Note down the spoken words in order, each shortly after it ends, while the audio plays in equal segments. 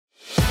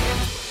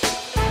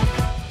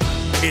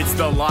It's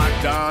the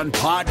Locked On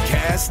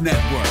Podcast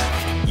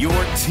Network, your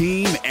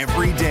team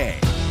every day.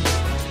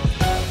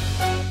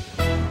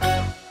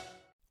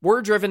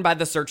 We're driven by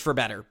the search for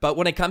better, but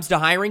when it comes to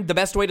hiring, the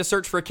best way to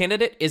search for a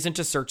candidate isn't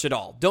to search at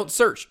all. Don't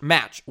search,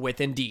 match with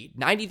Indeed.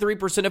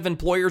 93% of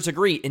employers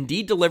agree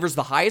Indeed delivers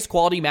the highest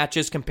quality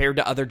matches compared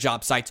to other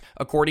job sites,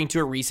 according to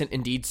a recent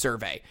Indeed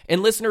survey.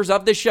 And listeners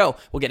of this show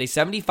will get a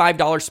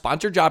 $75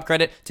 sponsored job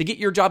credit to get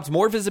your jobs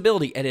more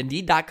visibility at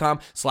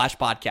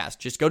Indeed.com/podcast.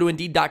 Just go to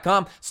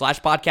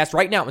Indeed.com/podcast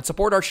right now and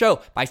support our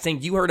show by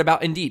saying you heard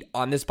about Indeed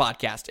on this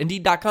podcast.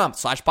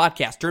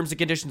 Indeed.com/podcast. Terms and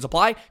conditions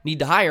apply. Need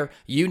to hire?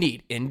 You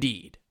need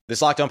Indeed.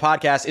 This Locked On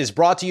Podcast is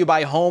brought to you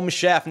by Home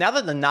Chef. Now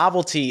that the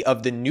novelty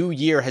of the new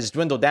year has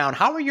dwindled down,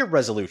 how are your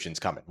resolutions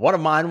coming? One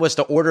of mine was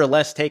to order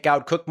less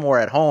takeout, cook more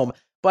at home,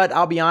 but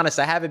I'll be honest,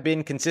 I haven't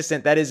been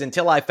consistent. That is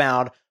until I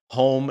found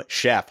Home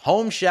Chef.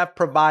 Home Chef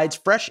provides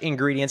fresh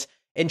ingredients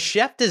and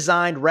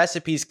chef-designed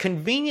recipes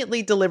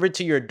conveniently delivered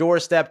to your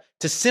doorstep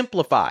to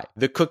simplify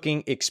the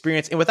cooking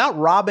experience and without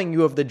robbing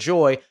you of the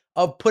joy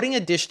of putting a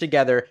dish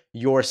together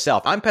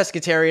yourself. I'm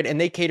pescatarian and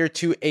they cater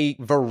to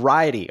a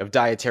variety of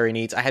dietary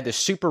needs. I had this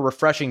super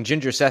refreshing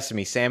ginger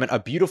sesame salmon, a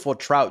beautiful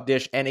trout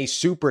dish, and a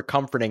super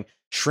comforting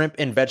shrimp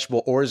and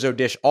vegetable orzo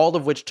dish, all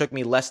of which took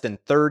me less than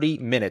 30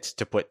 minutes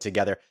to put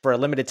together. For a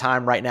limited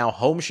time right now,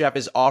 Home Chef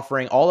is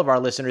offering all of our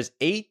listeners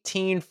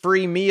 18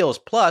 free meals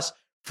plus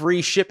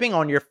free shipping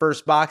on your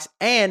first box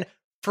and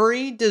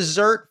free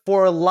dessert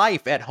for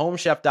life at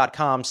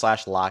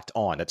homechef.com/locked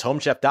on. That's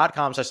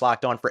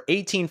homechef.com/locked on for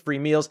 18 free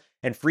meals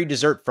and free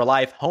dessert for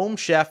life.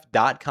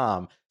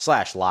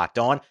 Homechef.com/locked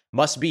on.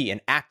 Must be an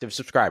active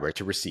subscriber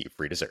to receive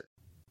free dessert.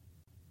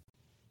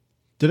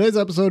 Today's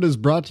episode is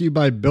brought to you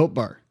by Built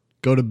Bar.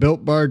 Go to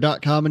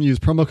BuiltBar.com and use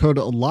promo code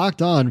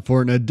Locked On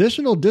for an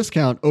additional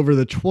discount over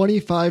the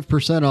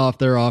 25% off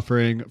they're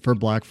offering for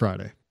Black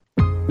Friday.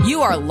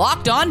 You are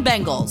Locked On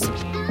Bengals,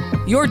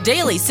 your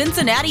daily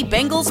Cincinnati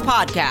Bengals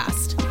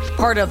podcast.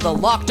 Part of the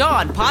Locked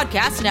On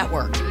Podcast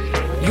Network,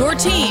 your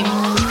team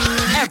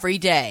every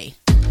day.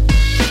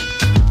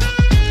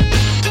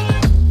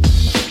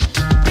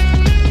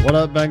 What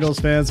up,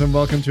 Bengals fans, and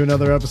welcome to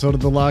another episode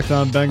of the Locked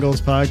On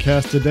Bengals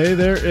podcast. Today,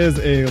 there is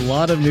a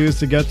lot of news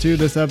to get to.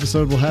 This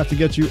episode will have to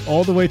get you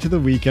all the way to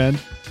the weekend.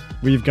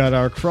 We've got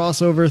our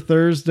crossover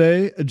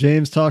Thursday.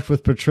 James talked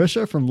with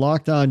Patricia from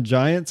Locked On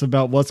Giants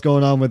about what's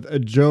going on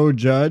with Joe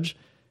Judge,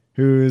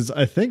 who's,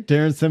 I think,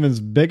 Darren Simmons'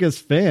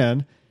 biggest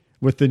fan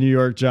with the New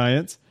York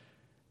Giants.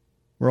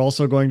 We're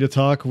also going to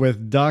talk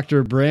with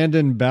Dr.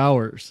 Brandon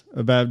Bowers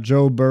about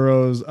Joe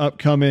Burrow's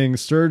upcoming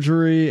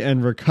surgery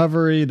and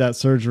recovery. That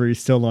surgery is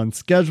still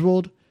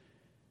unscheduled.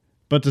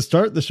 But to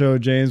start the show,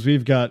 James,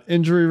 we've got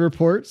injury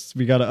reports.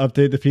 We got to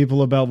update the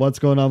people about what's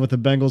going on with the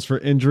Bengals for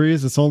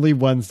injuries. It's only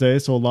Wednesday,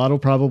 so a lot will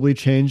probably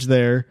change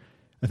there.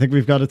 I think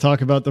we've got to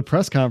talk about the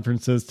press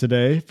conferences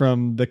today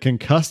from the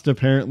concussed,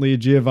 apparently,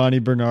 Giovanni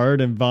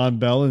Bernard and Von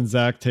Bell and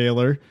Zach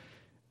Taylor.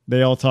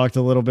 They all talked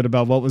a little bit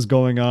about what was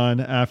going on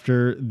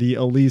after the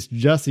Elise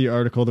Jesse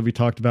article that we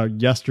talked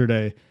about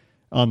yesterday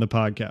on the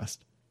podcast.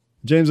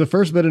 James, the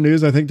first bit of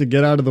news I think to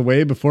get out of the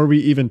way before we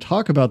even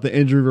talk about the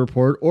injury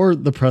report or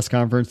the press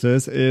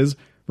conferences is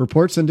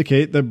reports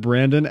indicate that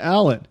Brandon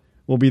Allen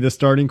will be the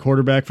starting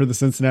quarterback for the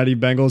Cincinnati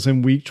Bengals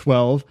in Week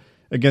 12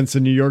 against the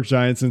New York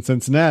Giants in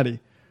Cincinnati.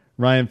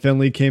 Ryan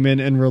Finley came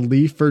in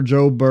relief for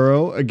Joe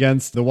Burrow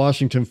against the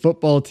Washington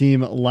football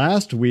team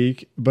last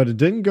week, but it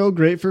didn't go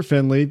great for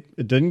Finley.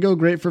 It didn't go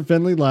great for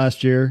Finley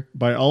last year.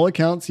 By all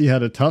accounts, he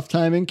had a tough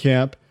time in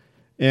camp,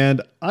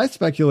 and I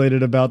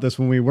speculated about this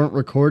when we weren't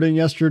recording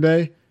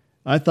yesterday.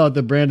 I thought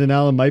that Brandon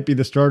Allen might be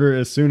the starter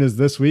as soon as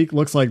this week.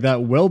 Looks like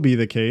that will be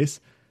the case.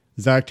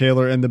 Zach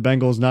Taylor and the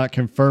Bengals not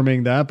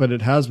confirming that, but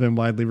it has been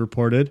widely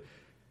reported.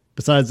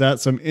 Besides that,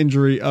 some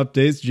injury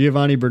updates.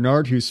 Giovanni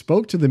Bernard, who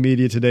spoke to the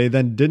media today,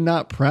 then did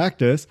not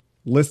practice,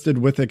 listed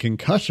with a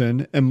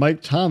concussion, and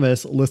Mike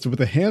Thomas, listed with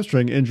a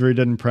hamstring injury,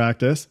 didn't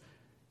practice.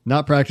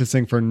 Not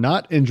practicing for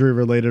not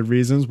injury-related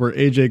reasons were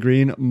A.J.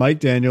 Green, Mike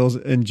Daniels,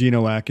 and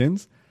Geno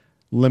Atkins.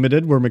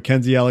 Limited were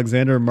Mackenzie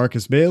Alexander and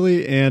Marcus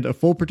Bailey, and a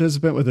full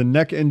participant with a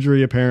neck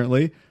injury,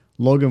 apparently,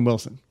 Logan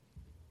Wilson.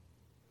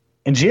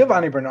 And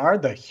Giovanni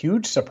Bernard, the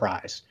huge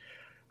surprise.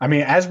 I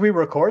mean, as we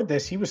record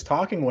this, he was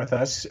talking with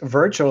us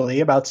virtually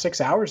about 5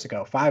 hours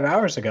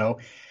ago,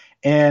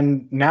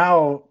 and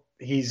now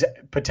he's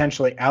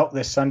potentially out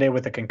this Sunday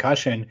with a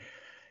concussion.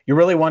 You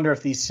really wonder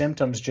if these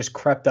symptoms just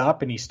crept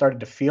up and he started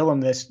to feel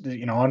them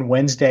on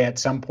Wednesday at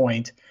some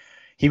point.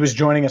 He was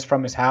joining us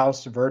from his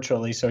house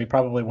virtually, so he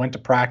probably went to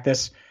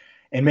practice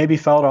and maybe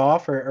felt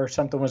off or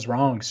something was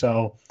wrong.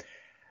 So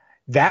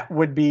that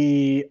would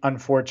be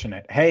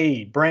unfortunate.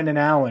 Hey, Brandon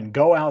Allen,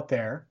 go out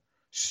there,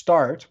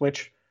 start,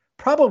 which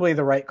probably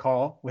the right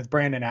call with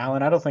Brandon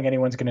Allen. I don't think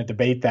anyone's going to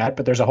debate that,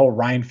 but there's a whole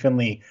Ryan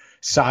Finley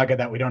saga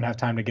that we don't have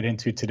time to get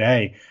into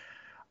today.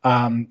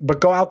 But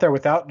go out there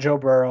without Joe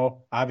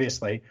Burrow,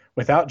 obviously,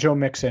 without Joe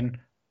Mixon,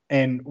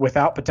 and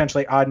without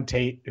potentially Auden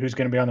Tate, who's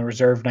going to be on the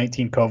reserve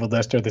 19 COVID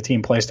list, or the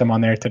team placed him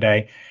on there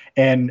today,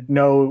 and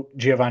no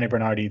Giovanni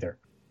Bernard either.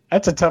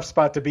 That's a tough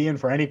spot to be in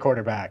for any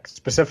quarterback,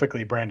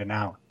 specifically Brandon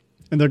Allen.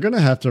 And they're going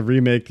to have to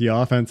remake the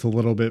offense a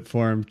little bit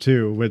for him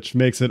too, which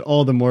makes it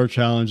all the more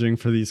challenging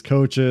for these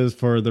coaches,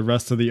 for the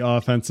rest of the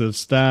offensive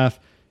staff.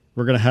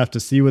 We're going to have to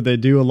see what they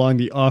do along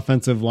the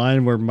offensive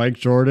line, where Mike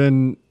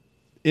Jordan,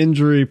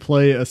 injury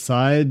play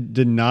aside,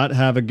 did not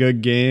have a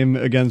good game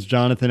against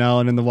Jonathan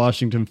Allen and the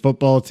Washington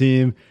football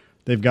team.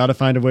 They've got to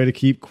find a way to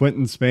keep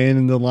Quinton Spain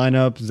in the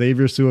lineup.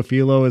 Xavier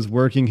Su'a-Filo is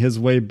working his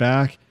way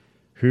back.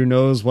 Who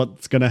knows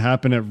what's going to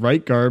happen at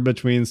right guard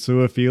between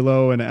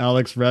Su'a-Filo and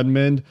Alex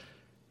Redmond.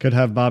 Could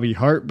have Bobby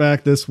Hart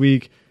back this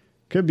week.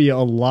 Could be a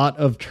lot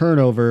of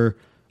turnover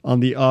on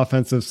the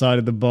offensive side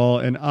of the ball.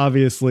 And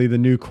obviously the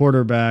new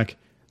quarterback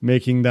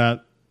making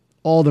that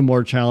all the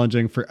more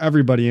challenging for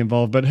everybody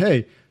involved. But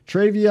hey,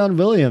 Travion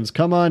Williams,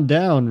 come on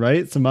down,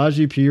 right?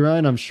 Samaje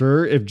Perine, I'm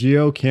sure if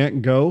Gio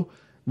can't go,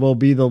 will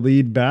be the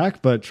lead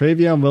back. But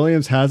Travion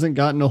Williams hasn't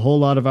gotten a whole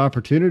lot of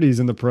opportunities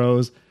in the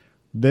pros.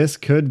 This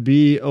could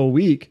be a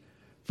week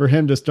for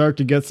him to start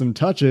to get some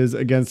touches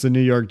against the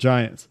New York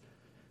Giants.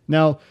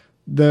 Now,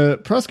 the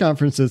press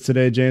conferences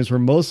today, James, were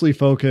mostly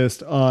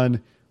focused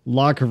on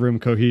locker room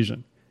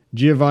cohesion.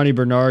 Giovanni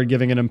Bernard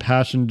giving an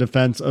impassioned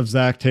defense of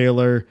Zach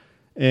Taylor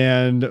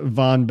and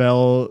Von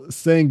Bell,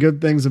 saying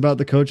good things about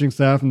the coaching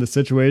staff and the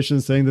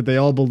situation, saying that they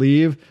all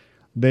believe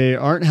they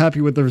aren't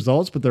happy with the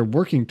results, but they're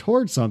working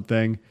towards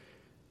something.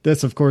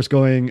 This, of course,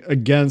 going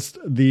against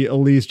the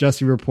Elise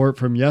Jesse report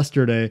from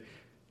yesterday.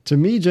 To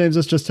me, James,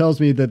 this just tells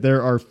me that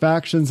there are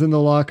factions in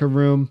the locker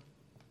room,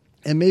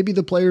 and maybe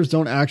the players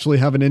don't actually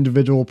have an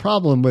individual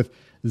problem with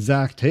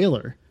Zach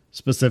Taylor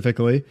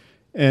specifically.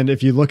 And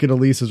if you look at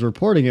Elise's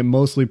reporting, it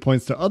mostly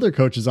points to other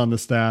coaches on the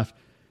staff.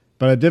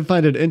 But I did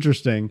find it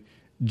interesting,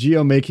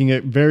 Gio making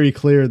it very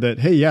clear that,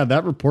 hey, yeah,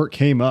 that report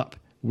came up.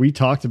 We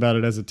talked about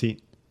it as a team.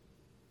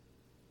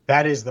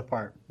 That is the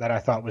part that I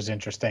thought was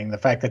interesting. The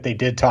fact that they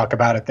did talk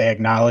about it, they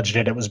acknowledged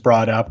it, it was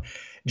brought up.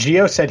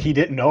 Gio said he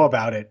didn't know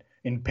about it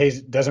and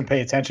doesn't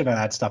pay attention to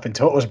that stuff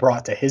until it was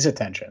brought to his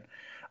attention,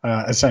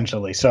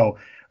 essentially. So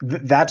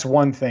that's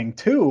one thing,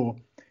 too.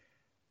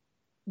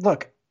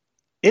 Look,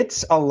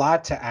 it's a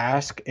lot to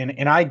ask,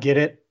 and I get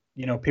it.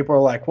 You know, people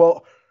are like,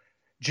 well,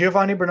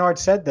 Giovanni Bernard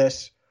said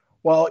this.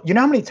 Well, you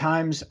know how many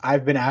times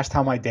I've been asked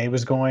how my day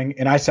was going,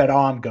 and I said, oh,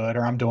 I'm good,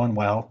 or I'm doing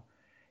well.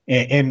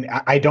 And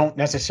I don't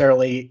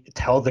necessarily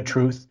tell the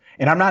truth.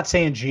 And I'm not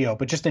saying Gio,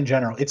 but just in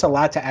general, it's a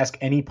lot to ask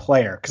any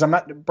player, because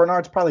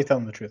Bernard's probably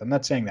telling the truth. I'm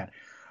not saying that.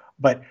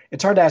 But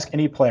it's hard to ask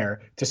any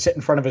player to sit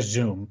in front of a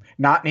Zoom,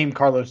 not named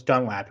Carlos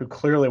Dunlap, who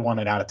clearly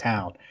wanted out of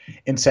town,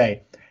 and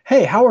say,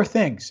 hey, how are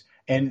things?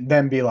 And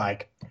then be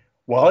like,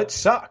 well, it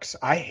sucks.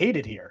 I hate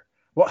it here.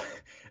 Well,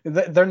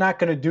 they're not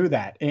going to do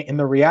that. And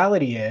the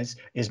reality is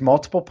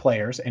multiple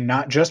players, and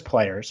not just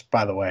players,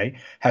 by the way,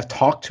 have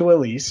talked to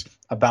Elise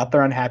about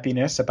their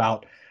unhappiness,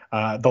 about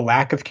the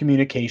lack of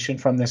communication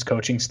from this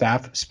coaching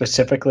staff,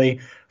 specifically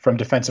from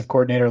defensive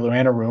coordinator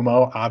Luana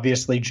Rumo,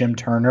 obviously Jim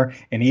Turner,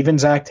 and even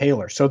Zach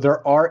Taylor. So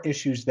there are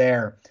issues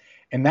there.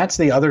 And that's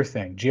the other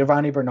thing.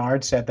 Giovanni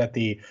Bernard said that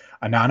the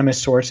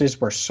anonymous sources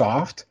were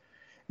soft.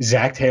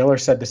 Zach Taylor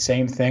said the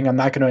same thing. I'm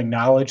not going to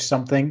acknowledge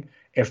something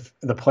if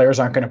the players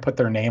aren't going to put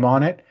their name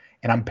on it.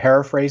 And I'm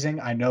paraphrasing.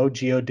 I know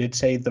Gio did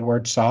say the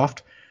word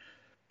soft.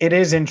 It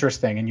is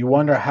interesting, and you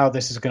wonder how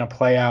this is going to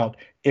play out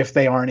if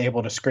they aren't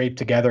able to scrape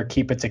together,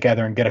 keep it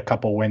together, and get a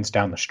couple wins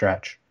down the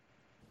stretch.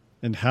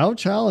 And how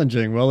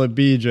challenging will it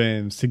be,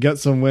 James, to get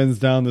some wins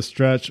down the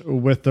stretch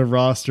with the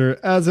roster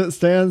as it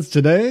stands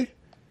today?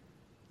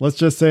 Let's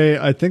just say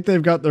I think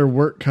they've got their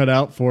work cut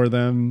out for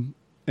them.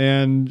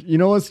 And you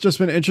know what's just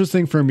been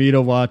interesting for me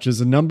to watch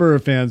is a number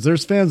of fans.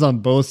 There's fans on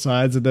both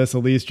sides of this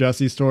Elise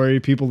Jesse story,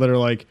 people that are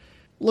like,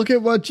 look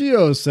at what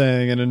Gio's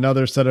saying. And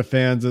another set of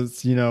fans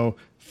that's, you know,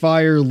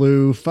 fire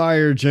Lou,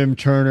 fire Jim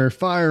Turner,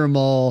 fire them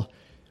all.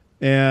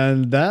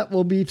 And that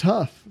will be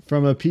tough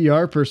from a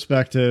PR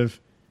perspective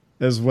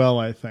as well,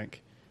 I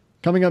think.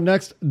 Coming up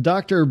next,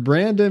 Dr.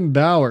 Brandon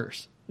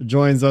Bowers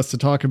joins us to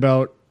talk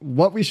about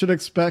what we should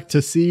expect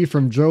to see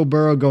from Joe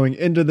Burrow going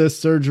into this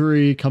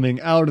surgery,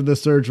 coming out of the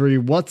surgery,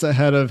 what's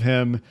ahead of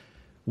him,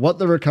 what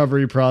the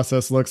recovery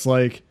process looks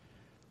like,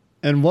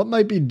 and what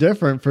might be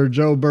different for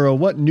Joe Burrow,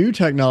 what new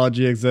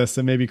technology exists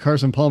that maybe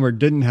Carson Palmer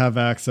didn't have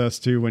access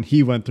to when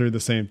he went through the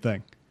same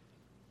thing.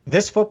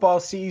 This football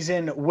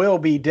season will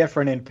be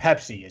different, and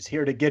Pepsi is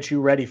here to get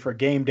you ready for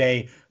game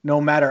day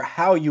no matter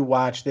how you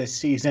watch this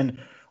season,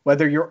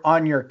 whether you're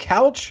on your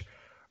couch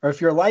or if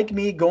you're like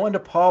me going to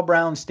Paul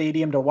Brown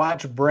Stadium to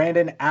watch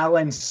Brandon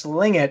Allen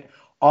sling it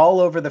all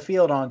over the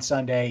field on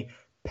Sunday.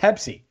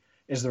 Pepsi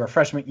is the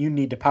refreshment you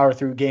need to power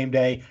through game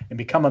day and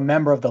become a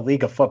member of the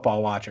League of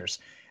Football Watchers.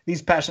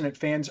 These passionate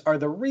fans are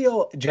the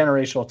real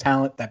generational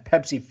talent that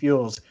Pepsi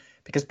fuels,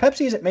 because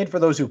Pepsi isn't made for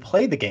those who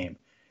play the game.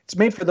 It's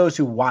made for those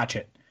who watch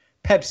it.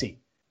 Pepsi,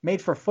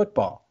 made for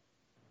football,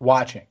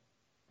 watching.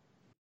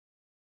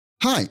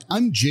 Hi,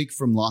 I'm Jake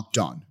from Locked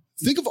On.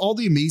 Think of all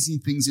the amazing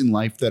things in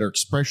life that are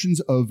expressions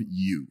of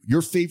you,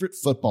 your favorite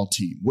football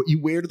team, what you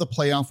wear to the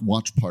playoff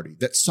watch party,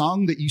 that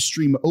song that you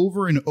stream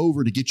over and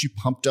over to get you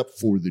pumped up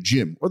for the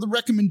gym, or the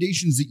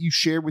recommendations that you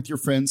share with your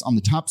friends on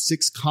the top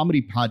 6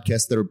 comedy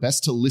podcasts that are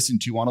best to listen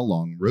to on a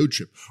long road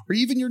trip, or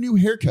even your new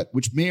haircut,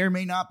 which may or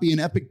may not be an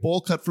epic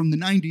bowl cut from the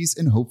 90s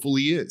and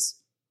hopefully is.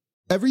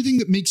 Everything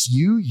that makes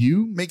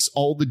you makes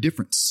all the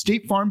difference.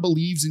 State Farm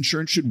believes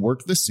insurance should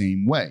work the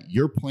same way.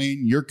 Your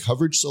plan, your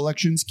coverage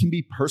selections can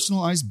be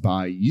personalized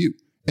by you.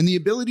 And the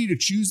ability to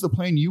choose the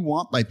plan you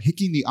want by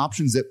picking the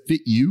options that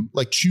fit you,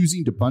 like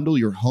choosing to bundle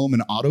your home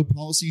and auto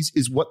policies,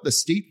 is what the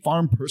State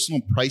Farm Personal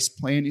Price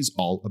Plan is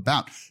all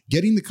about.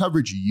 Getting the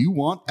coverage you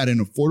want at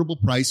an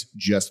affordable price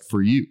just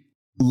for you.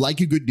 Like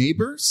a good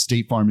neighbor,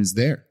 State Farm is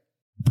there.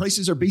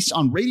 Prices are based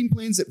on rating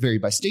plans that vary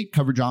by state.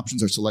 Coverage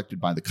options are selected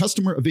by the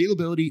customer.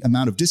 Availability,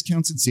 amount of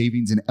discounts and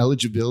savings, and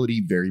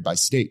eligibility vary by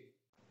state.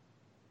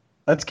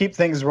 Let's keep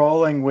things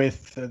rolling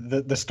with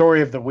the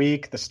story of the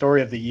week, the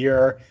story of the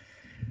year,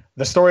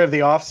 the story of the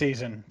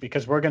offseason,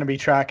 because we're going to be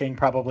tracking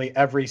probably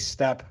every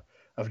step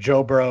of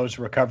Joe Burrow's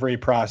recovery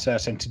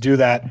process. And to do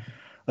that,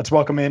 let's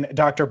welcome in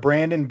Dr.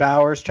 Brandon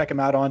Bowers. Check him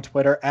out on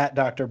Twitter at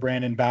Dr.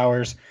 Brandon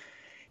Bowers.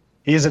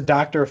 He is a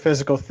doctor of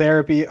physical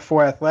therapy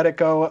for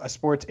Athletico, a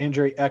sports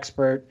injury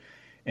expert,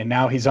 and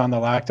now he's on the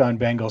Locked On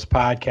Bengals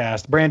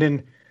podcast.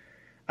 Brandon,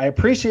 I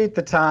appreciate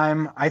the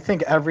time. I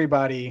think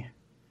everybody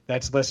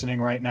that's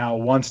listening right now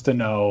wants to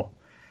know,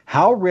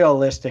 how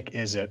realistic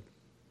is it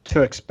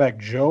to expect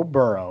Joe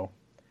Burrow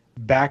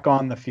back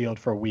on the field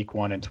for Week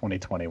 1 in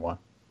 2021?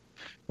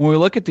 When we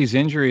look at these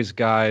injuries,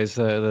 guys,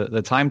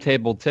 the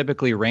timetable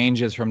typically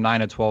ranges from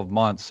 9 to 12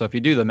 months. So if you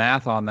do the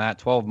math on that,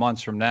 12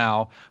 months from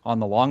now, on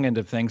the long end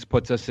of things,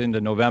 puts us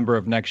into November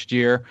of next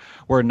year,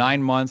 where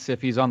 9 months,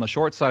 if he's on the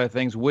short side of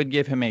things, would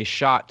give him a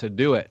shot to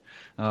do it.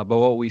 But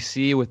what we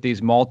see with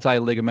these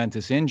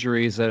multi-ligamentous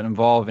injuries that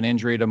involve an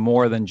injury to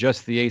more than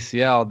just the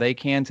ACL, they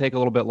can take a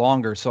little bit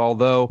longer. So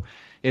although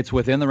it's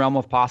within the realm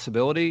of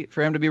possibility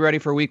for him to be ready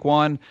for Week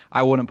 1,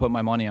 I wouldn't put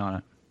my money on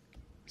it.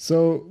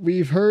 So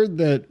we've heard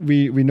that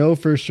we know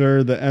for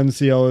sure the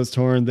MCL is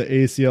torn, the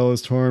ACL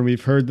is torn.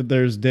 We've heard that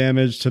there's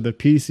damage to the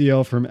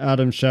PCL from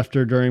Adam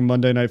Schefter during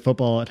Monday Night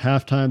Football at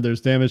halftime.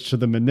 There's damage to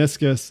the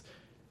meniscus.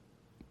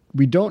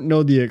 We don't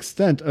know the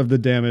extent of the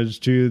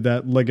damage to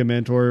that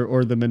ligament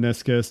or the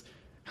meniscus.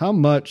 How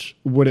much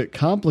would it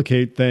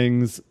complicate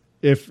things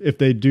if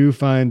they do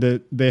find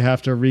that they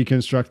have to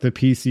reconstruct the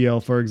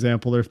PCL, for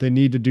example, or if they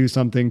need to do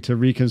something to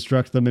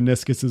reconstruct the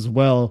meniscus as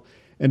well?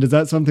 And is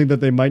that something that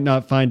they might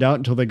not find out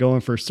until they go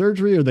in for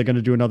surgery? Are they going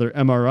to do another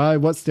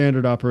MRI? What's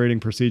standard operating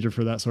procedure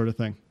for that sort of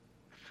thing?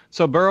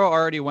 So Burrow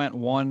already underwent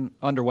one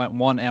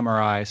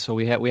MRI. So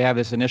we have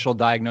this initial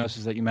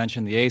diagnosis that you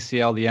mentioned, the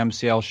ACL, the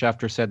MCL.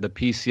 Schefter said the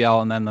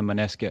PCL, and then the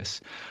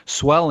meniscus.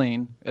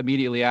 Swelling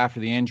immediately after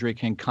the injury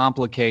can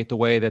complicate the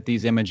way that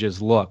these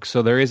images look.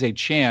 So there is a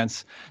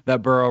chance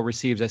that Burrow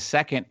receives a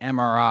second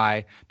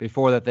MRI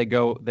before that they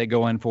go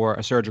in for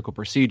a surgical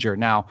procedure.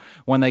 Now,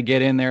 when they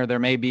get in there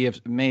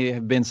may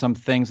have been some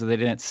things that they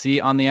didn't see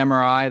on the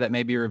MRI that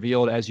may be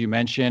revealed, as you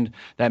mentioned,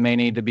 that may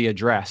need to be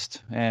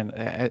addressed. And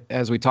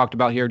as we talked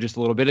about here just a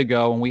little bit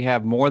ago, when we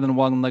have more than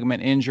one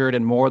ligament injured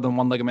and more than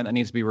one ligament that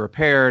needs to be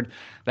repaired,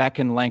 that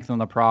can lengthen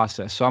the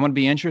process. So I'm going to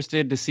be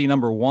interested to see,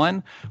 number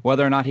one,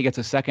 whether or not he gets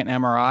a second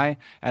MRI,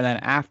 and then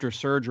after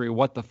surgery,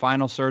 what the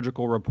final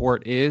surgical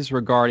report is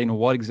regarding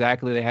what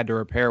exactly they had to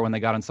repair when they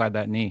got inside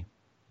that knee.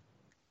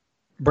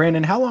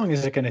 Brandon, how long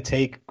is it going to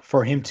take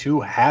for him to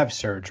have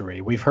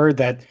surgery? We've heard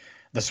that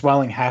the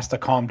swelling has to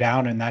calm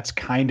down, and that's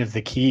kind of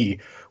the key.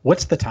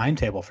 What's the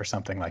timetable for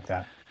something like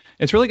that?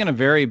 It's really going to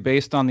vary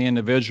based on the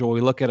individual.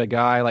 We look at a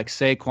guy like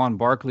Saquon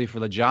Barkley for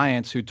the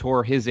Giants who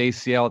tore his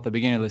ACL at the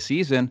beginning of the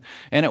season,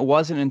 and it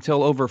wasn't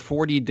until over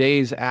 40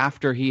 days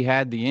after he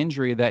had the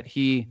injury that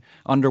he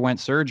underwent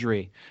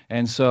surgery.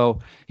 And so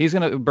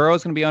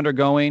Burrow's going to be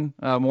undergoing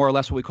more or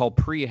less what we call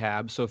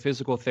prehab, so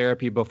physical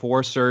therapy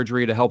before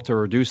surgery to help to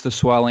reduce the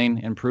swelling,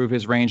 improve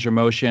his range of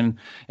motion,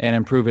 and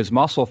improve his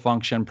muscle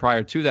function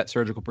prior to that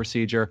surgical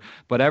procedure.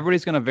 But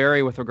everybody's going to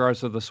vary with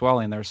regards to the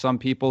swelling. There are some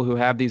people who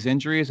have these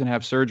injuries and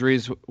have surgery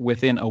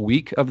within a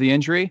week of the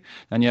injury.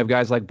 And you have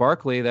guys like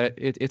Barkley that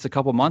it's a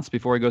couple months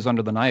before he goes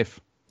under the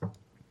knife.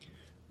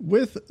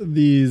 With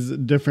these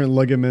different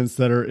ligaments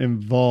that are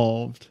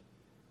involved,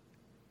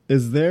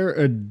 is there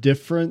a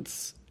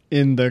difference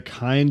in the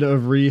kind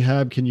of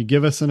rehab? Can you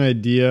give us an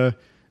idea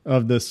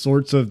of the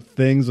sorts of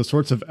things, the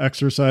sorts of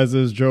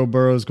exercises Joe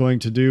Burrow is going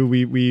to do?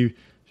 We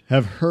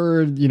have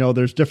heard,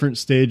 there's different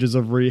stages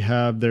of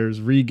rehab.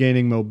 There's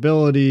regaining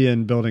mobility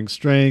and building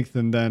strength,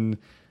 and then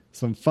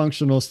some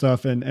functional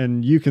stuff,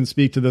 and you can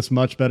speak to this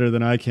much better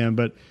than I can,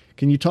 but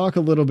can you talk a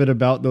little bit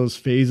about those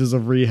phases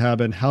of rehab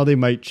and how they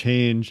might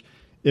change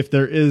if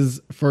there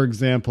is, for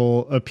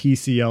example, a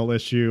PCL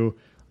issue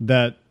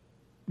that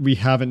we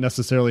haven't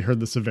necessarily heard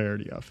the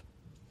severity of?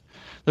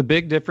 The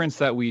big difference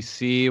that we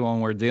see when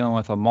we're dealing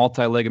with a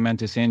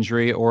multiligamentous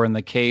injury, or in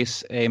the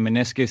case a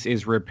meniscus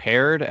is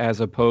repaired as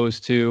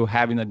opposed to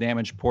having the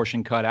damaged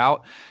portion cut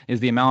out, is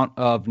the amount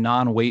of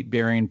non-weight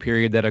bearing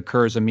period that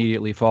occurs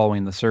immediately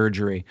following the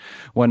surgery.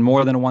 When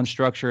more than one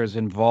structure is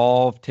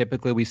involved,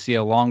 typically we see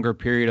a longer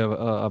period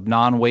of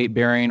non-weight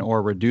bearing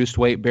or reduced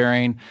weight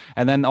bearing,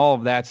 and then all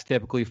of that's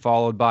typically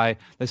followed by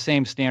the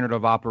same standard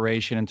of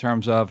operation in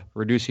terms of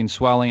reducing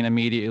swelling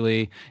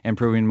immediately,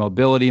 improving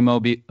mobility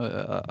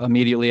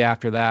immediately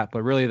after that.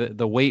 But really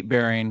the weight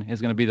bearing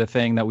is going to be the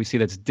thing that we see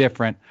that's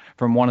different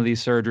from one of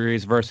these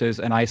surgeries versus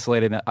an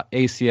isolated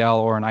ACL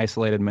or an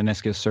isolated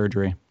meniscus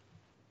surgery.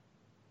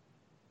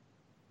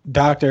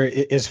 Doctor,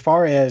 as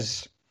far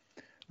as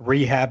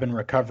rehab and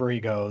recovery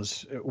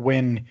goes,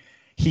 when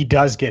he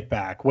does get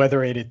back,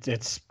 whether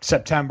it's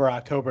September,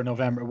 October,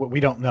 November, we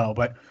don't know,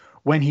 but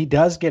when he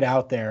does get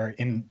out there,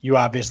 and you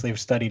obviously have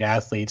studied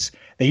athletes,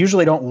 they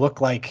usually don't look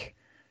like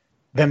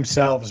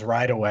themselves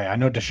right away. I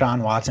know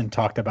Deshaun Watson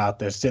talked about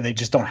this. They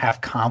just don't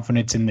have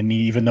confidence in the knee,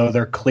 even though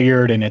they're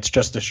cleared and it's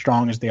just as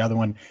strong as the other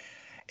one.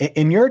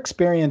 In your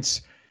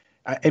experience,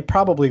 it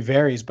probably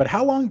varies, but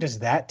how long does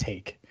that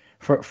take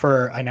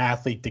for an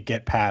athlete to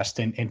get past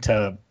and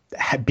to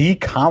be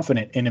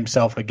confident in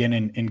himself again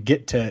and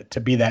get to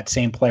be that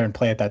same player and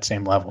play at that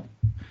same level?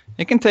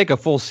 It can take a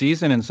full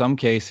season in some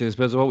cases,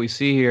 but what we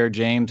see here,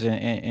 James,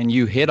 and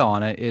you hit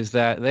on it, is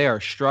that they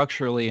are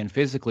structurally and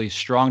physically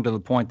strong to the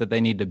point that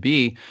they need to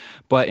be.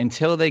 But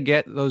until they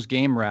get those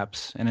game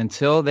reps and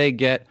until they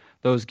get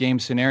those game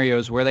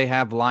scenarios where they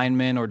have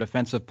linemen or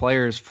defensive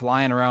players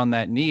flying around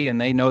that knee and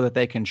they know that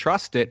they can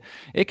trust it,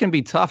 it can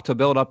be tough to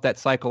build up that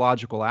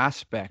psychological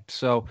aspect.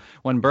 So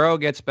when Burrow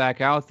gets back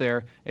out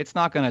there, it's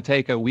not going to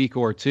take a week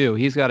or two.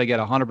 He's got to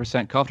get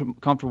 100%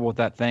 comfortable with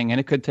that thing,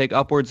 and it could take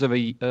upwards of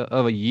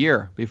a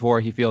year before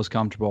he feels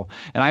comfortable.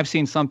 And I've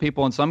seen some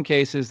people in some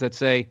cases that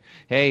say,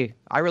 hey,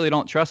 I really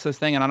don't trust this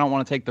thing and I don't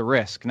want to take the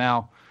risk.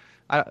 Now,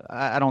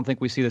 I don't think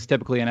we see this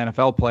typically in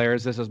NFL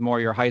players. This is more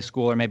your high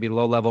school or maybe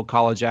low-level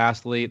college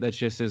athlete that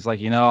just is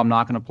like, I'm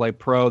not going to play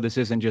pro. This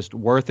isn't just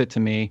worth it to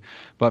me.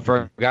 But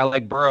for a guy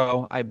like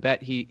Burrow, I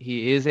bet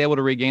he is able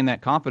to regain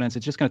that confidence.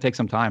 It's just going to take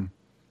some time.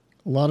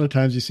 A lot of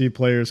times you see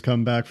players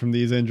come back from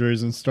these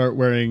injuries and start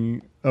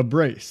wearing a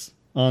brace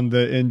on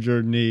the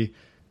injured knee.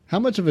 How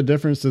much of a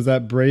difference does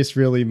that brace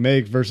really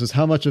make versus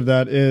how much of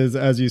that is,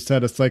 as you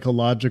said, a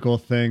psychological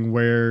thing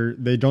where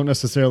they don't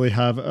necessarily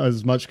have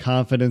as much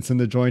confidence in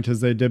the joint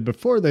as they did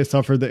before they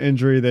suffered the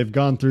injury? They've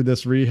gone through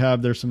this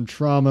rehab. There's some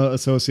trauma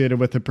associated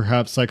with it,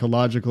 perhaps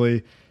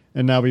psychologically,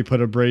 and now we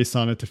put a brace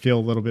on it to feel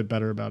a little bit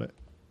better about it.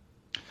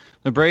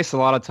 The brace, a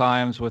lot of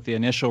times with the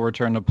initial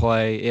return to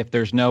play, if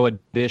there's no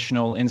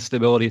additional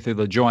instability through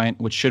the joint,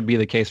 which should be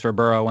the case for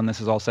Burrow when this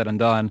is all said and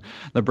done,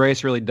 the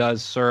brace really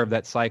does serve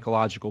that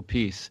psychological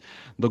piece.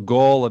 The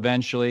goal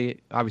eventually,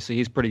 obviously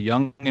he's pretty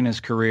young in his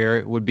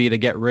career, would be to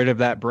get rid of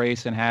that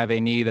brace and have a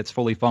knee that's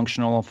fully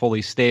functional,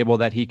 fully stable,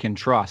 that he can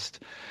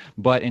trust.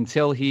 But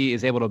until he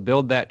is able to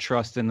build that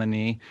trust in the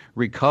knee,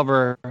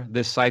 recover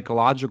this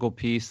psychological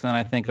piece, then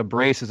I think a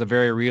brace is a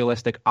very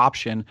realistic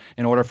option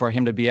in order for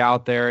him to be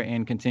out there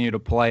and continue to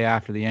play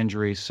after the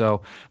injury.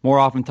 So more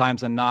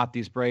oftentimes than not,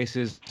 these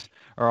braces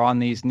are on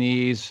these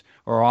knees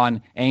or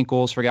on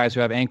ankles for guys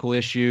who have ankle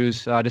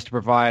issues, just to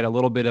provide a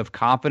little bit of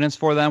confidence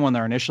for them when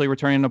they're initially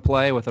returning to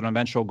play, with an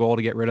eventual goal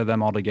to get rid of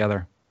them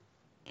altogether.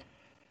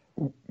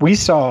 We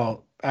saw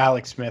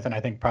Alex Smith, and I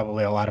think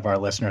probably a lot of our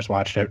listeners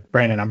watched it.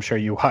 Brandon, I'm sure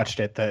you watched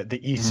it, the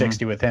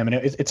E60 with him, and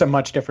it's a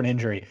much different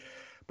injury.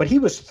 But he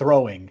was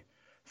throwing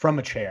from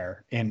a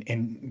chair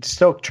and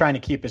still trying to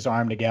keep his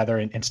arm together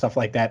and stuff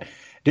like that.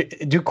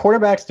 Do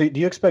quarterbacks, do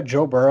you expect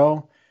Joe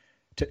Burrow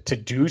to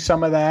do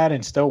some of that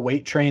and still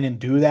weight train and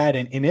do that?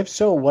 And if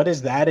so, what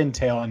does that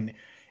entail? And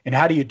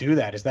how do you do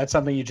that? Is that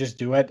something you just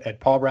do at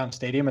Paul Brown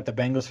Stadium at the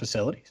Bengals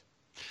facilities?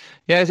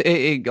 Yeah,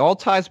 it all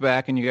ties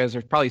back, and you guys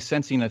are probably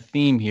sensing a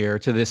theme here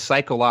to this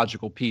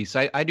psychological piece.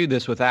 I do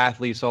this with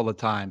athletes all the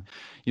time.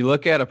 You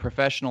look at a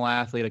professional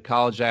athlete, a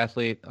college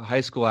athlete, a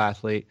high school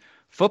athlete.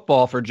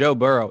 Football for Joe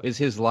Burrow is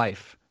his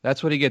life.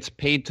 That's what he gets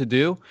paid to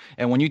do.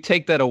 And when you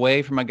take that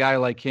away from a guy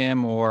like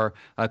him or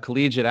a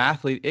collegiate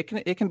athlete,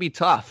 it can be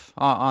tough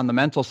on the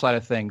mental side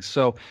of things.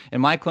 So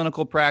in my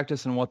clinical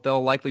practice, and what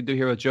they'll likely do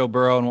here with Joe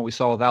Burrow and what we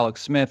saw with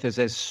Alex Smith, is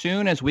as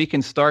soon as we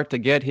can start to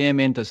get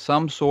him into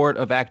some sort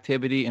of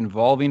activity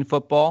involving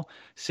football,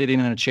 sitting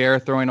in a chair,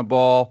 throwing a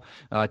ball,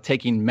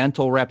 taking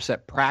mental reps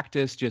at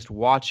practice, just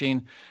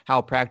watching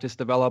how practice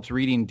develops,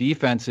 reading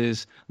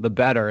defenses, the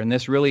better. And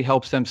this really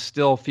helps them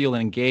still feel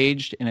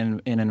engaged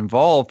and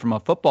involved from a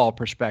football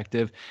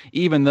perspective,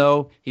 even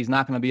though he's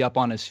not going to be up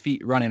on his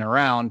feet running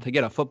around. To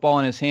get a football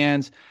in his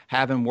hands,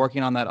 have him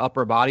working on that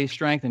upper body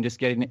strength, and just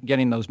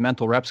getting those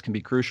mental reps can be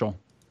crucial.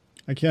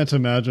 I can't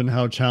imagine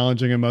how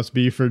challenging it must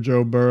be for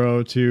Joe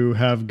Burrow to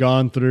have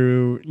gone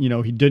through,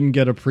 he didn't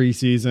get a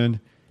preseason.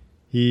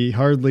 He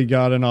hardly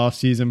got an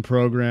off-season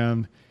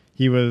program.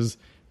 He was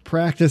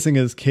practicing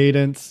his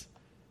cadence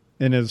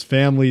in his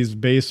family's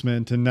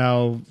basement. And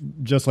now,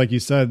 just like you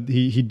said,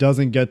 he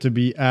doesn't get to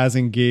be as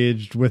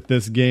engaged with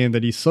this game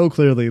that he so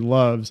clearly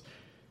loves.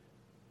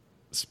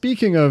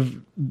 Speaking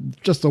of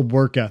just a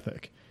work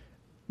ethic,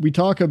 we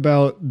talk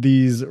about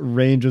these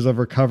ranges of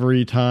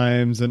recovery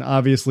times, and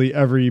obviously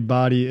every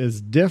body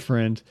is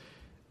different.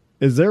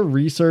 Is there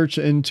research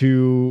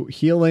into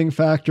healing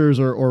factors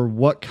or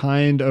what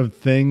kind of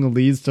thing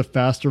leads to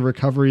faster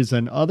recoveries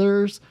than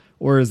others?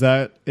 Or is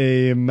that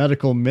a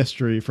medical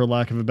mystery, for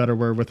lack of a better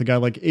word, with a guy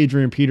like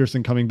Adrian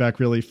Peterson coming back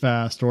really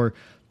fast? Or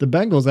the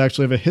Bengals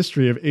actually have a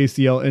history of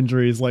ACL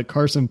injuries, like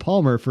Carson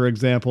Palmer, for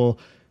example,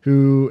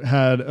 who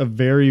had a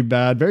very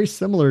bad, very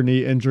similar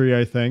knee injury,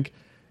 I think,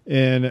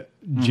 in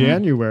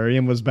January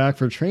and was back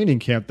for training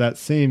camp that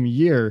same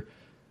year.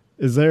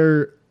 Is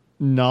there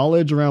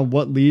knowledge around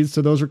what leads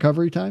to those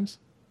recovery times?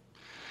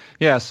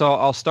 Yeah, so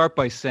I'll start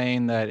by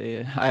saying that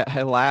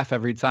I laugh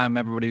every time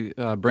everybody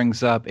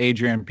brings up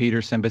Adrian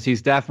Peterson, but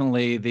he's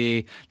definitely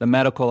the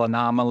medical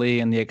anomaly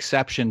and the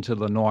exception to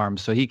the norm.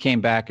 So he came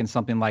back in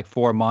something like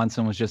 4 months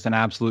and was just an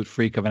absolute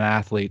freak of an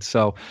athlete.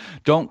 So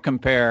don't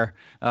compare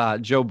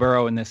Joe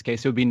Burrow in this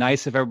case. It would be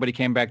nice if everybody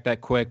came back that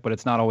quick, but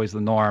it's not always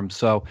the norm.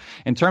 So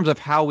in terms of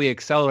how we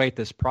accelerate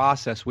this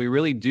process, we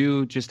really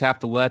do just have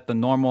to let the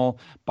normal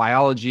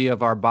biology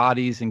of our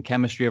bodies and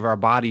chemistry of our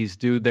bodies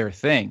do their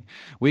thing.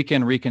 We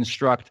can reconstruct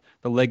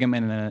the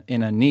ligament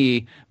in a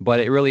knee, but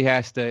it really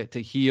has to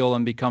heal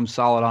and become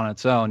solid on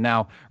its own.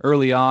 Now,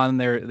 early on,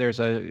 there's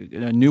a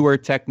newer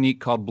technique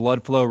called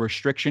blood flow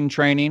restriction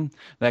training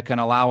that can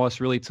allow us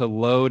really to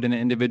load an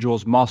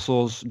individual's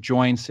muscles,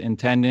 joints, and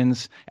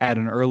tendons at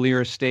an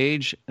earlier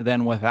stage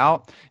than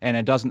without, and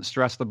it doesn't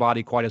stress the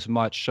body quite as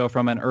much. So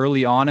from an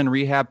early on in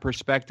rehab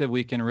perspective,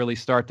 we can really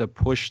start to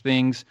push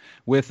things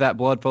with that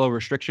blood flow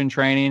restriction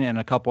training and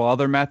a couple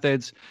other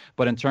methods.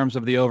 But in terms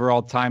of the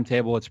overall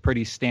timetable, it's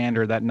pretty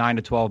standard that 9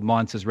 to 12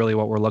 months is really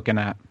what we're looking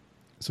at.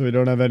 So we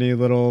don't have any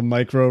little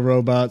micro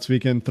robots we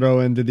can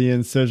throw into the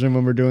incision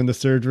when we're doing the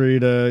surgery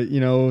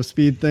to,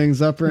 speed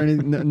things up, or any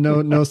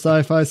no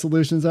sci-fi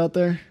solutions out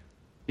there?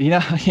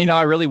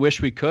 I really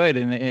wish we could.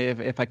 And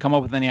if I come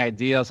up with any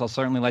ideas, I'll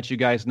certainly let you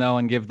guys know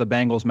and give the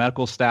Bengals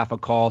medical staff a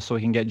call so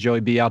we can get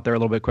Joey B out there a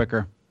little bit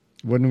quicker.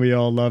 Wouldn't we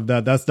all love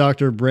that? That's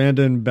Dr.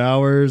 Brandon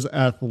Bowers,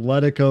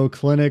 Athletico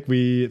Clinic.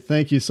 We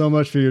thank you so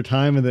much for your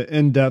time and the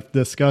in-depth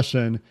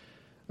discussion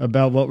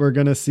about what we're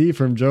going to see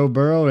from Joe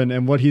Burrow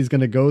and what he's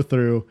going to go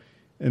through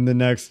in the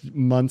next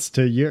months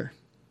to year.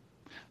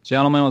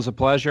 Gentlemen, it was a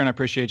pleasure, and I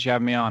appreciate you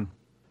having me on.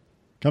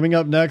 Coming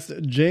up next,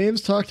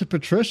 James talked to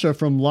Patricia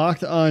from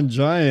Locked On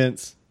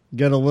Giants,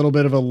 get a little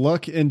bit of a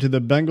look into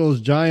the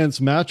Bengals-Giants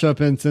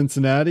matchup in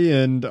Cincinnati,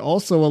 and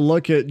also a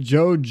look at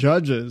Joe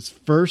Judge's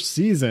first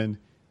season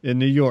in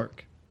New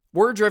York.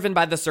 We're driven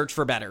by the search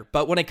for better,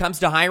 but when it comes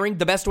to hiring,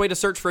 the best way to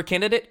search for a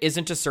candidate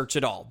isn't to search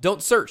at all.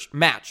 Don't search,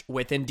 match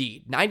with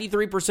Indeed.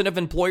 93% of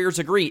employers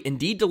agree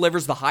Indeed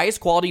delivers the highest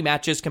quality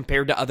matches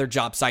compared to other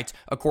job sites,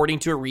 according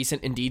to a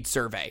recent Indeed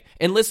survey.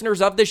 And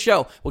listeners of this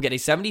show will get a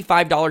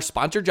 $75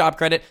 sponsored job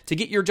credit to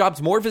get your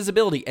jobs more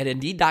visibility at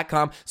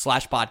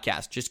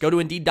Indeed.com/podcast. Just go to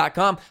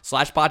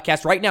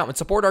Indeed.com/podcast right now and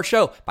support our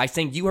show by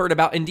saying you heard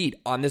about Indeed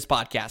on this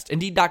podcast.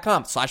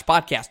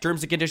 Indeed.com/podcast.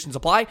 Terms and conditions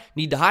apply.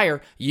 Need to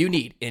hire? You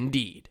need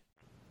Indeed.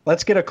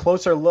 Let's get a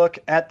closer look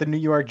at the New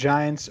York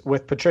Giants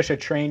with Patricia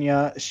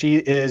Trania. She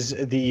is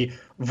the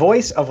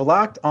voice of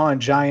Locked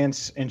On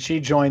Giants, and she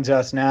joins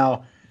us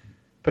now.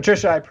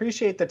 Patricia, I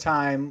appreciate the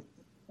time.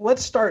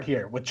 Let's start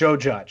here with Joe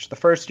Judge, the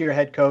first-year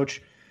head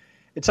coach.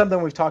 It's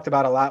something we've talked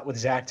about a lot with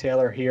Zach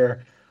Taylor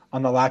here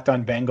on the Locked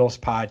On Bengals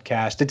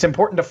podcast. It's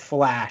important to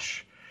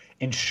flash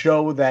and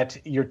show that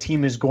your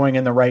team is going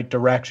in the right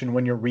direction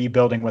when you're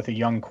rebuilding with a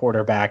young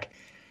quarterback.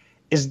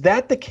 Is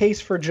that the case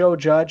for Joe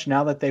Judge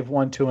now that they've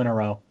won 2 in a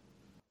row?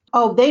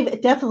 Oh,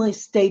 they've definitely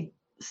stayed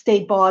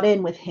bought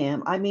in with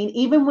him. I mean,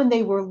 even when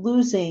they were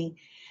losing,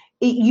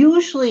 it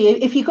usually,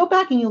 if you go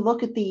back and you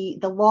look at the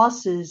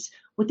losses,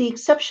 with the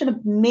exception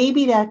of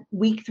maybe that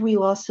week 3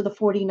 loss to the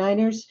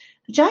 49ers,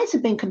 the Giants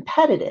have been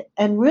competitive.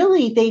 And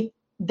really,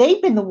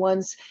 they've been the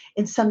ones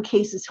in some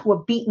cases who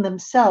have beaten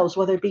themselves,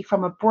 whether it be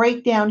from a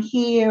breakdown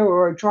here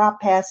or a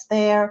drop pass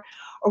there,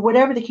 or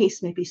whatever the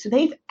case may be. So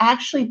they've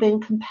actually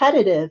been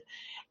competitive.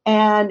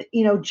 And,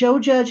 Joe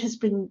Judge has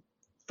been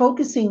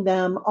focusing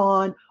them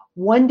on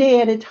one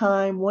day at a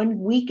time, 1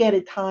 week at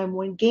a time,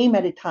 1 game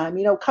at a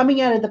time.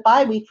 Coming out of the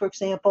bye week, for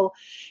example,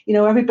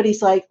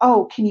 everybody's like,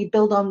 oh, can you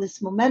build on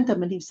this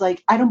momentum? And he's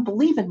like, I don't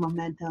believe in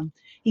momentum.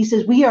 He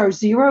says, we are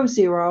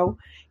 0-0.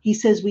 He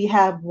says, we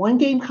have 1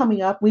 game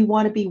coming up. We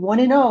want to be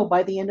 1-0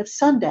 by the end of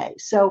Sunday.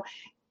 So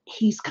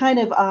he's kind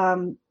of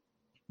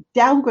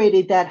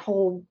downgraded that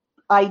whole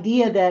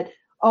idea that,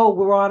 oh,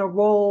 we're on a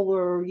roll,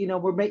 or,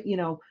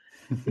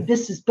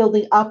 this is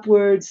building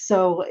upwards.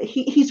 So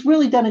he's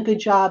really done a good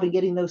job in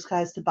getting those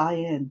guys to buy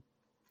in.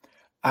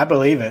 I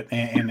believe it.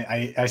 And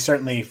I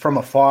certainly from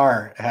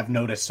afar have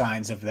noticed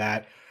signs of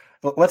that.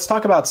 But let's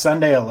talk about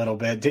Sunday a little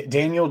bit.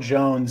 Daniel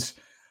Jones,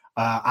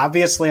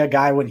 obviously a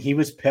guy when he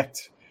was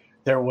picked,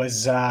 there were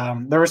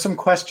some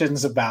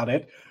questions about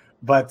it,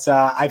 But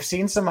I've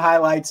seen some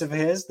highlights of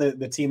his.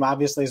 The team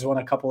obviously has won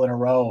a couple in a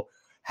row.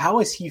 How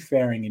is he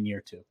faring in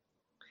year 2?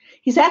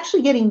 He's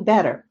actually getting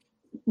better.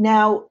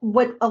 Now,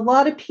 what a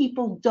lot of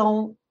people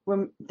don't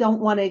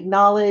want to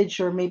acknowledge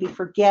or maybe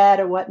forget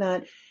or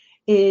whatnot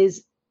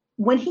is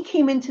when he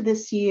came into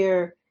this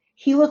year,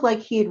 he looked like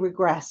he had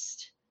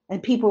regressed.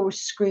 And people were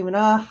screaming,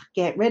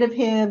 get rid of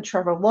him,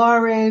 Trevor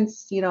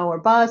Lawrence, or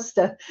bust.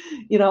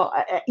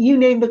 You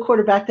name the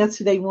quarterback, that's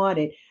who they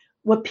wanted.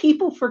 What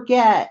people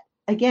forget,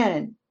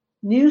 again,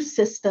 new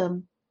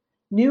system,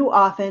 new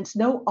offense,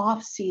 no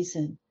off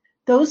season.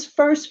 Those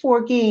first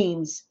 4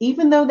 games,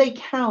 even though they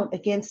count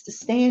against the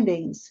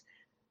standings,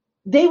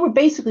 they were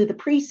basically the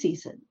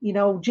preseason.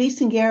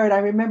 Jason Garrett, I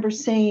remember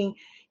saying,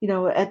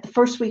 at the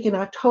first week in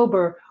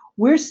October,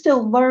 we're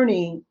still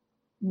learning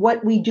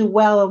what we do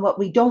well and what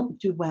we don't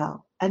do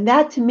well. And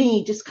that to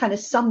me just kind of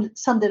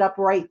summed it up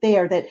right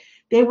there, that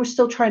they were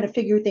still trying to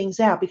figure things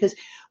out. Because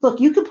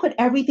look, you can put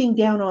everything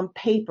down on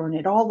paper and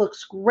it all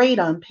looks great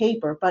on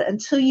paper, but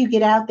until you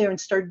get out there and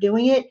start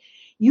doing it,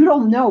 you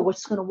don't know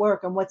what's going to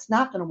work and what's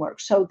not going to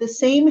work. So the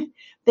same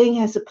thing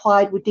has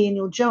applied with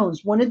Daniel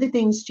Jones. One of the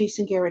things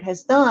Jason Garrett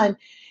has done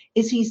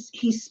is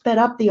he's sped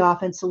up the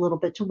offense a little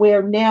bit to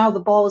where now the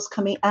ball is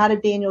coming out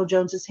of Daniel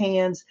Jones's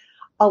hands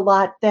a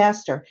lot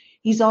faster.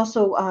 He's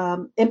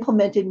also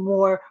implemented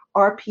more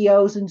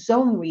RPOs and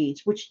zone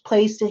reads, which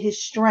plays to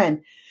his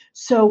strength.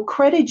 So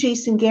credit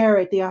Jason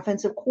Garrett, the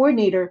offensive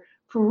coordinator,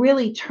 for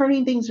really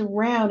turning things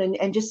around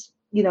and just,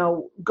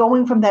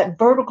 going from that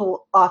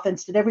vertical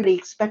offense that everybody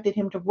expected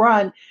him to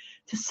run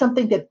to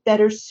something that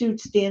better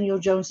suits Daniel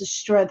Jones's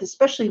strength,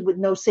 especially with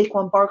no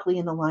Saquon Barkley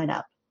in the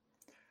lineup.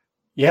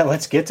 Yeah,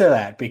 let's get to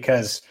that,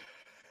 because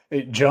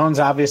Jones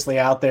obviously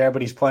out there,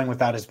 but he's playing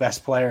without his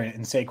best player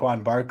in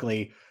Saquon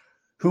Barkley.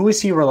 Who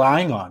is he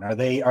relying on? Are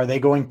they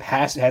going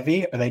pass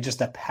heavy? Are they just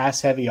a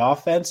pass heavy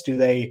offense? Do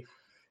they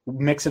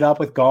mix it up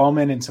with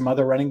Gallman and some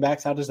other running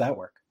backs? How does that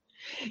work?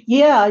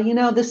 Yeah,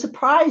 the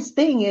surprise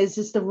thing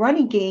is the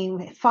running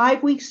game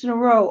 5 weeks in a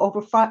row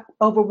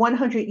over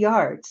 100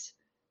 yards.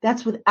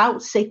 That's without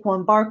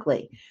Saquon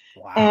Barkley.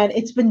 Wow. And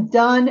it's been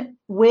done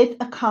with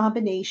a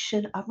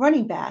combination of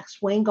running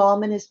backs. Wayne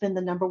Gallman has been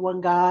the number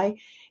one guy.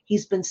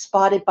 He's been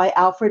spotted by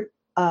Alfred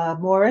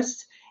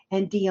Morris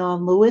and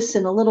Dion Lewis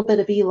and a little bit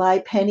of Eli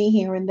Penny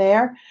here and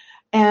there.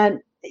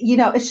 And,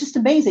 it's just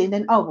amazing. And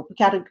then, we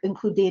got to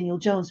include Daniel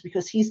Jones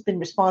because he's been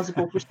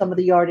responsible for some of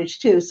the yardage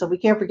too. So we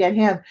can't forget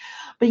him.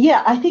 But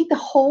yeah, I think the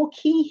whole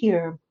key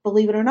here,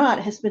 believe it or not,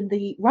 has been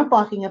the run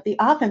blocking of the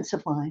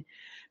offensive line.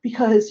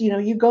 Because,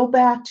 you go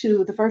back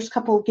to the first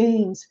couple of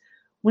games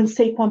when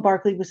Saquon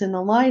Barkley was in the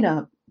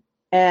lineup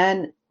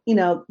and,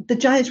 the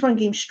Giants run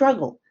game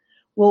struggled.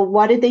 Well,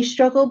 why did they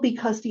struggle?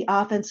 Because the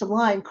offensive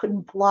line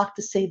couldn't block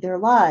to save their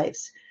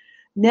lives.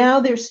 Now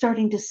they're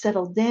starting to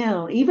settle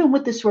down, even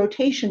with this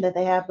rotation that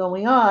they have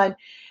going on.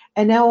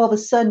 And now all of a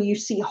sudden you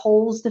see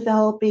holes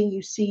developing.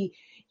 You see,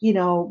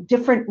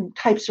 different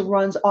types of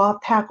runs,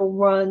 off tackle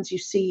runs. You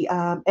see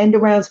end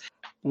arounds.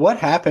 What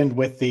happened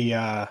with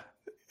the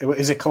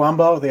is it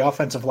Colombo, the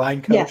offensive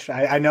line coach?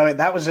 Yeah. I know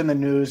that was in the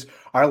news.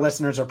 Our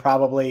listeners are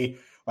probably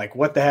like,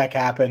 what the heck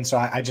happened? So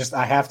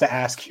I have to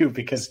ask you,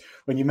 because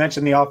when you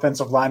mentioned the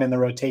offensive line and the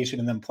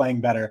rotation and them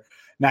playing better,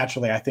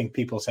 naturally, I think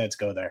people's heads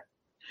go there.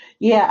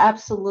 Yeah,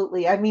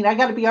 absolutely. I mean, I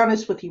got to be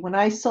honest with you. When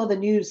I saw the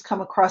news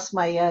come across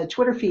my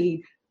Twitter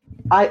feed,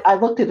 I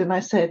looked at it and I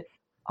said,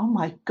 oh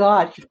my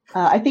God.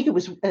 I think it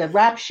was a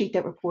Rap Sheet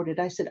that reported.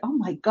 I said, oh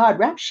my God,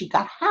 Rap Sheet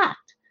got hacked.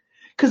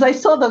 Because I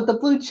saw the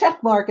blue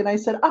check mark and I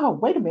said, oh,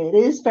 wait a minute, it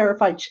is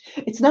verified.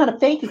 It's not a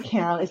fake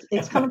account.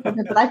 It's coming from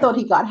him, but I thought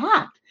he got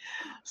hacked.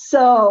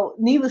 So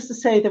needless to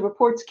say, the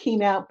reports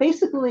came out.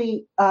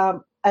 Basically,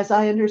 as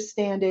I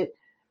understand it,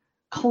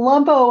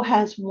 Colombo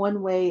has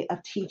one way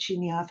of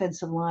teaching the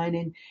offensive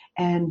line.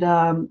 And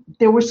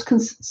there was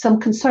some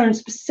concerns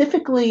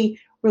specifically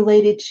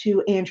related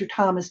to Andrew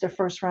Thomas, their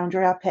first round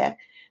draft pick,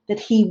 that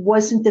he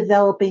wasn't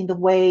developing the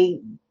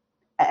way,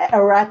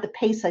 or at the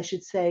pace, I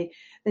should say,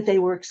 that they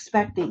were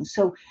expecting.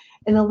 So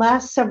in the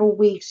last several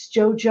weeks,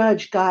 Joe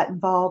Judge got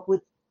involved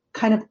with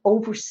kind of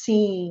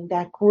overseeing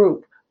that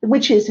group,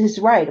 which is his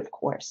right, of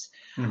course.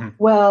 Mm-hmm.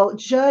 Well,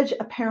 Judge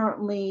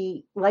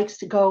apparently likes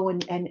to go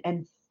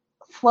and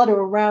flutter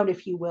around,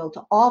 if you will,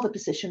 to all the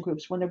position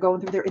groups when they're going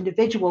through their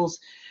individuals,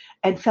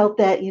 and felt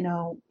that,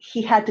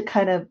 he had to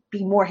kind of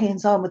be more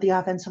hands-on with the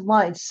offensive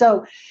line.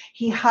 So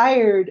he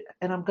hired,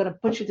 and I'm going to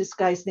butcher this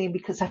guy's name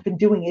because I've been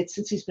doing it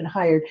since he's been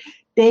hired,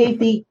 Dave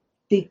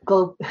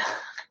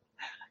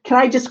Can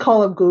I just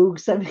call him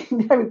Googs? I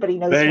mean, everybody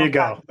knows. There you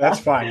go. That's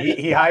fine.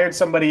 He hired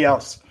somebody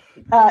else.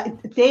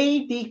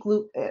 Dave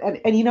Glue,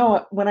 and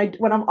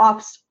when I'm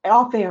off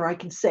air, I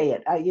can say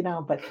it,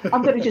 but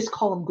I'm going to just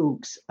call him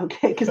Googs,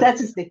 okay? Because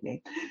that's his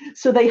nickname.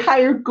 So they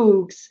hired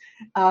Googs,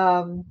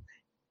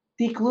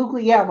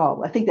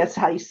 DiGluglielmo, I think that's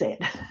how you say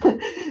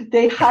it.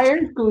 They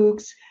hired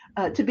Googs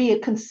to be a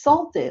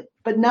consultant,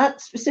 but not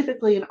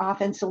specifically an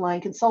offensive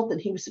line consultant.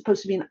 He was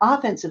supposed to be an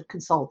offensive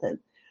consultant,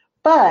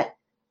 but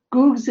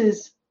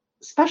Googs's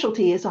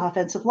specialty is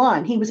offensive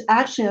line. He was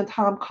actually on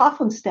Tom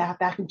Coughlin's staff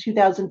back in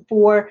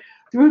 2004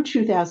 through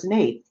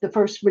 2008, the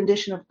first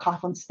rendition of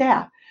Coughlin's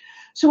staff.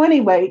 So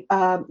anyway,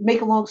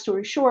 make a long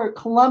story short,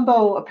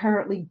 Colombo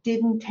apparently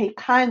didn't take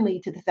kindly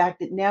to the fact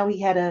that now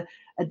he had a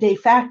de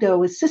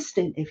facto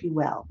assistant, if you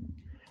will.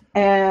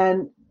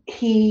 And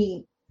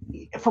he,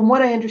 from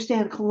what I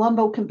understand,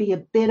 Colombo can be a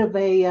bit of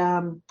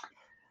a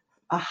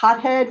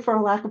hothead, for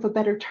a lack of a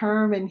better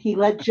term, and he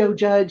let Joe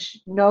Judge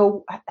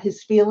know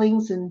his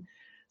feelings, and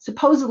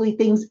supposedly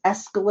things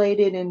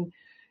escalated, and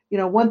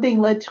one thing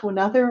led to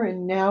another,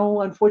 and now,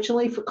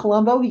 unfortunately for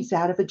Colombo, he's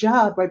out of a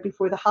job right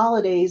before the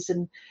holidays.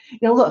 And,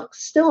 look,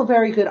 still a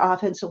very good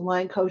offensive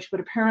line coach, but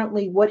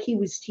apparently what he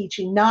was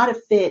teaching, not a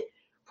fit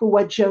for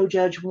what Joe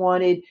Judge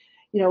wanted.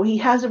 He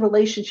has a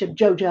relationship,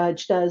 Joe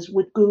Judge does,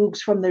 with Googs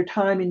from their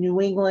time in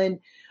New England.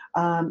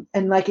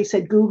 And like I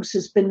said, Googs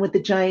has been with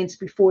the Giants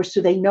before,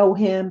 so they know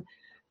him.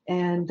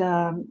 And,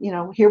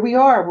 here we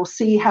are. We'll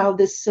see how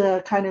this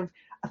kind of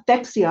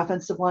affects the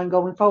offensive line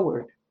going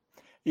forward.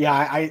 Yeah,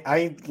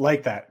 I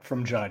like that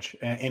from Judge,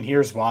 and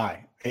here's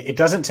why. It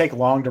doesn't take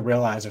long to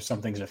realize if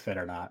something's a fit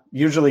or not.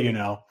 Usually,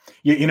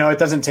 it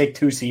doesn't take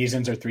 2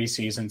 seasons or 3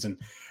 seasons, and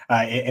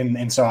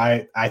so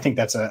I think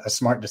that's a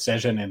smart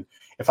decision. And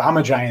if I'm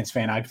a Giants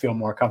fan, I'd feel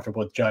more comfortable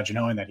with Judge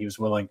knowing that he was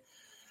willing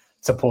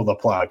to pull the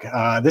plug.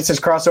 This is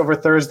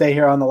Crossover Thursday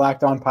here on the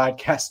Locked On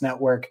Podcast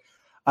Network.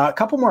 A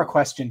couple more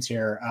questions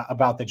here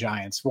about the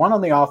Giants. One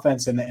on the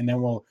offense, and then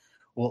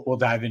we'll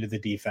dive into the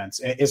defense.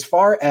 As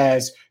far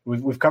as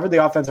we've covered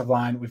the offensive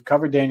line, we've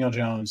covered Daniel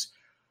Jones.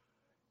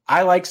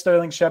 I like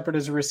Sterling Shepard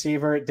as a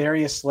receiver,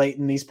 Darius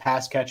Slayton, these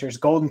pass catchers.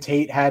 Golden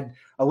Tate had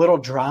a little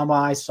drama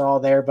I saw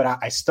there, but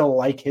I still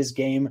like his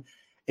game.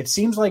 It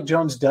seems like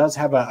Jones does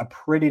have a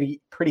pretty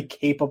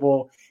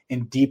capable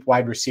and deep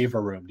wide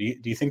receiver room. Do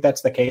you think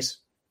that's the case?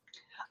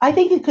 I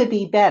think it could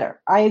be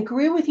better. I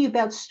agree with you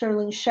about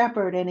Sterling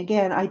Shepard. And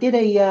again, I did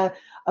a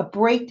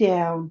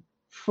breakdown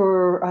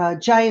for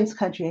Giants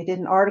Country. I did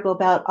an article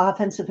about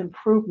offensive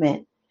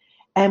improvement.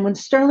 And when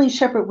Sterling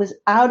Shepard was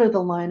out of the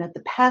lineup,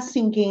 the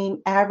passing game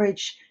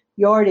average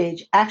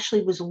yardage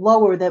actually was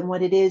lower than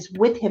what it is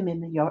with him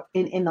in the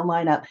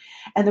lineup.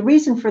 And the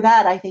reason for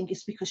that, I think,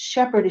 is because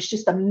Shepard is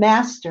just a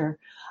master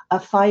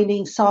of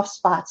finding soft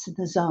spots in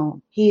the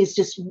zone. He is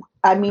just,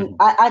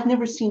 I've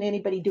never seen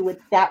anybody do it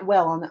that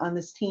well on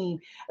this team,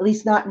 at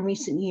least not in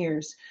recent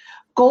years.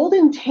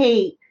 Golden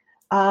Tate,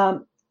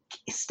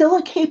 still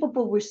a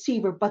capable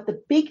receiver, but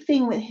the big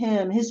thing with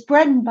him, his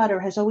bread and butter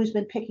has always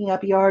been picking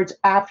up yards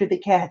after the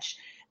catch.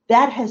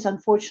 That has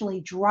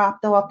unfortunately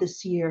dropped off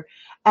this year,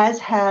 as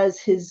has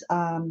his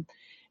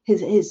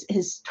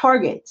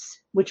targets,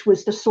 which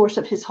was the source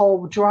of his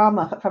whole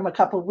drama from a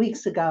couple of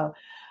weeks ago.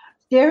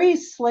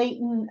 Darius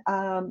Slayton,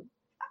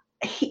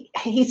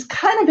 he's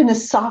kind of in a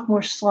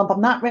sophomore slump. I'm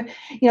not,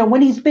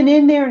 when he's been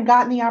in there and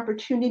gotten the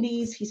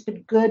opportunities, he's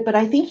been good. But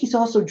I think he's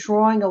also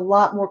drawing a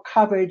lot more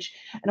coverage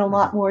and a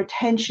lot more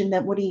attention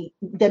than what he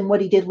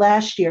did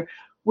last year,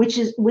 which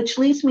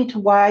leads me to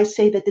why I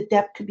say that the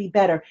depth could be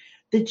better.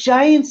 The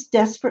Giants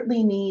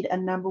desperately need a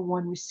number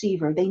one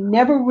receiver. They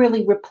never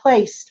really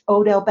replaced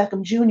Odell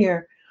Beckham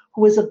Jr.,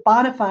 who was a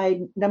bona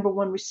fide number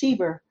one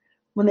receiver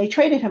when they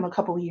traded him a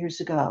couple of years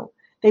ago.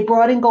 They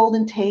brought in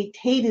Golden Tate.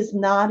 Tate is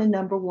not a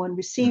number one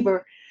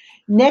receiver.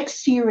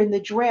 Next year in the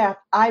draft,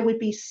 I would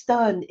be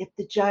stunned if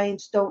the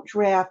Giants don't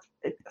draft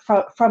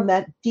from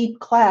that deep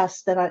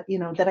class that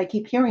I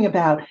keep hearing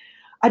about.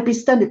 I'd be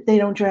stunned if they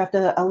don't draft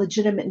a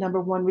legitimate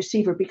number one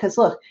receiver, because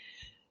look,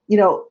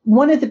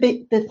 one of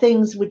the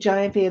things with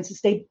Giant fans is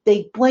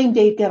they blame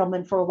Dave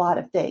Gettleman for a lot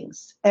of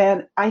things.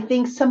 And I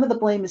think some of the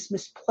blame is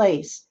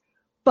misplaced.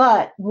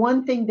 But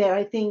one thing that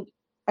I think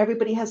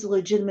everybody has a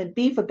legitimate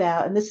beef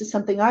about, and this is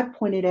something I've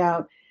pointed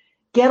out,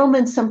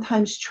 Gettleman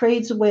sometimes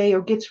trades away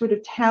or gets rid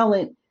of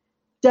talent,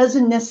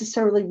 doesn't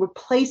necessarily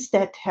replace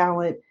that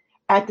talent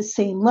at the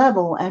same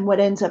level. And what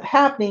ends up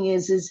happening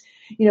is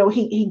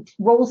he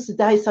rolls the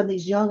dice on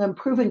these young,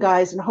 unproven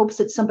guys and hopes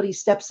that somebody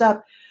steps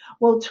up.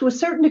 Well, to a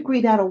certain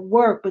degree, that'll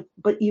work,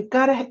 but you've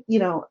got to,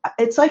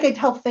 it's like I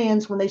tell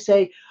fans when they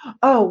say,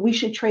 oh, we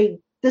should trade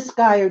this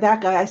guy or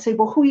that guy. I say,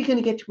 well, who are you going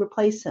to get to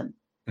replace him?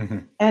 Mm-hmm.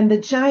 And the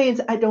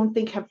Giants, I don't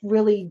think, have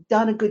really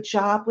done a good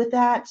job with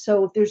that.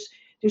 So if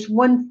there's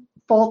one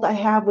fault I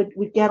have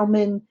with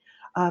Gettleman,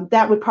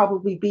 that would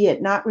probably be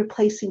it, not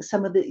replacing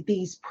some of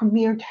these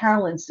premier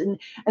talents. And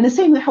the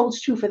same holds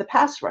true for the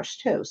pass rush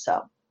too.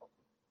 So.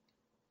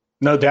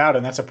 No doubt,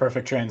 and that's a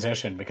perfect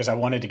transition, because I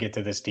wanted to get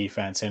to this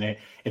defense, and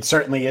it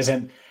certainly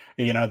isn't,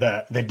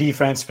 the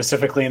defense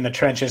specifically in the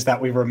trenches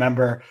that we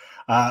remember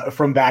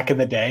from back in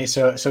the day.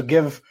 So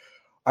give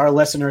our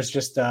listeners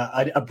just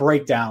a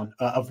breakdown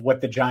of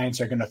what the Giants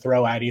are going to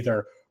throw at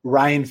either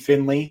Ryan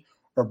Finley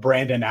or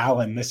Brandon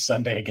Allen this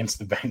Sunday against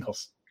the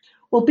Bengals.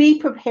 Well, be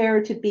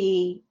prepared to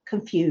be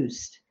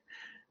confused.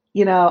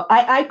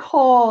 I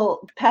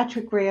call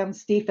Patrick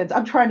Graham's defense,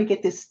 I'm trying to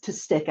get this to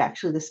stick,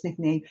 actually, this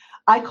nickname.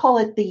 I call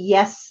it the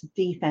yes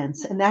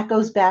defense. And that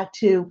goes back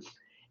to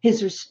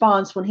his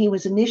response when he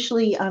was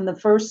initially on the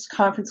first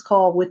conference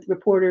call with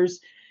reporters.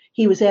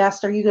 he was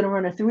asked, are you going to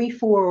run a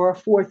 3-4 or a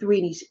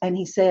 4-3? And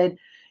he said,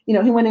 he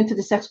went into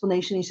this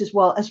explanation. He says,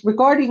 well, as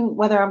regarding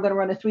whether I'm going to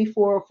run a 3-4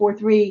 or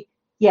 4-3,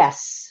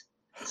 yes.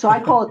 So I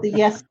call it the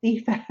yes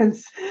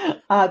defense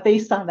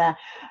based on that.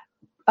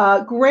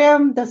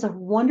 Graham does a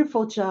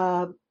wonderful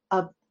job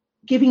of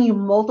giving you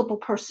multiple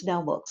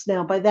personnel looks.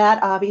 Now, by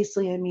that,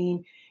 obviously, I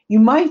mean, you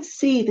might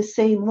see the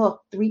same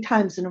look 3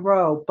 times in a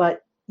row,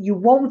 but you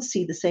won't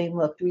see the same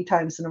look 3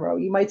 times in a row.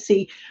 You might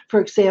see, for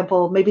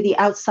example, maybe the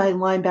outside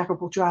linebacker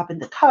will drop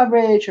into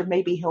coverage, or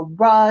maybe he'll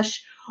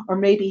rush, or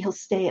maybe he'll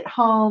stay at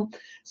home.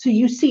 So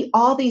you see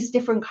all these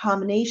different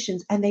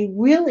combinations, and they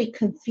really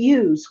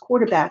confuse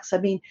quarterbacks. I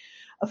mean,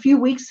 a few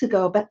weeks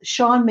ago,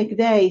 Sean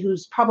McVay,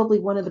 who's probably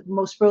one of the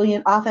most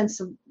brilliant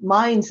offensive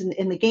minds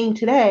in the game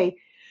today,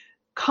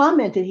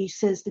 commented, he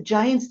says, the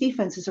Giants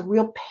defense is a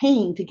real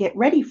pain to get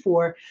ready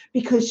for,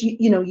 because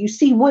you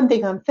see one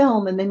thing on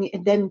film and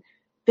then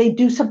they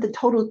do something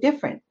totally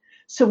different.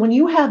 So when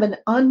you have an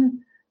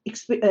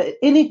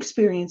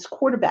inexperienced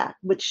quarterback,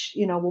 which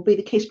will be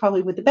the case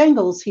probably with the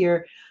Bengals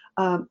here,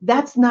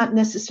 that's not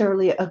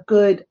necessarily a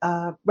good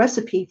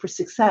recipe for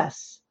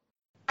success.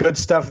 Good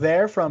stuff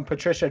there from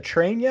Patricia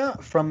Trania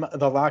from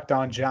the Locked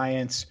On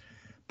Giants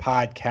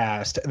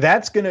podcast.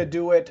 That's going to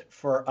do it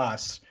for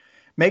us.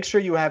 Make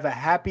sure you have a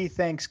happy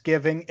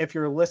Thanksgiving. If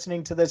you're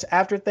listening to this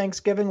after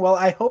Thanksgiving, well,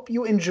 I hope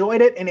you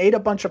enjoyed it and ate a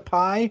bunch of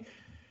pie.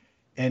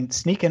 And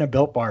sneak in a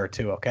Built Bar or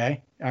two,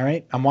 okay? All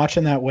right? I'm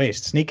watching that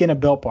waste. Sneak in a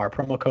Built Bar.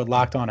 Promo code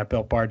LOCKEDON at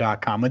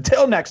BuiltBar.com.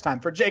 Until next time,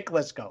 for Jake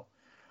Lisco,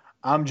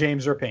 I'm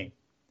James Rapine.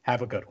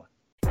 Have a good one.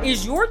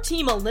 Is your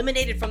team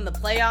eliminated from the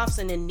playoffs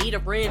and in need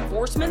of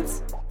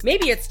reinforcements?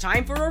 Maybe it's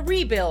time for a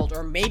rebuild,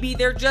 or maybe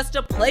they're just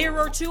a player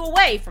or two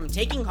away from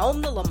taking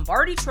home the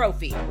Lombardi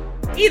Trophy.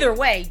 Either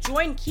way,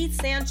 join Keith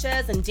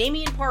Sanchez and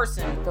Damian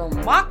Parson for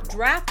Mock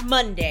Draft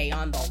Monday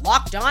on the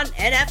Locked On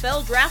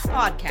NFL Draft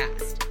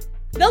Podcast.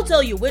 They'll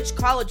tell you which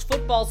college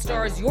football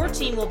stars your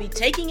team will be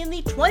taking in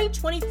the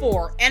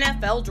 2024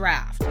 NFL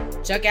Draft.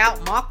 Check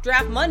out Mock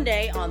Draft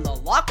Monday on the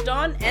Locked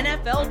On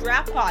NFL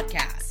Draft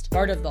Podcast,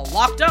 part of the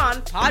Locked On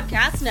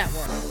Podcast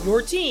Network,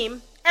 your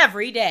team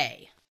every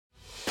day.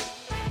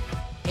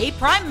 Hey,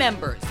 Prime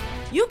members,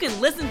 you can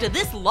listen to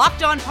this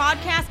Locked On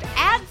podcast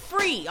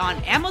ad-free on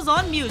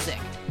Amazon Music.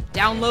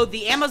 Download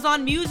the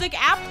Amazon Music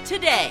app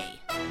today.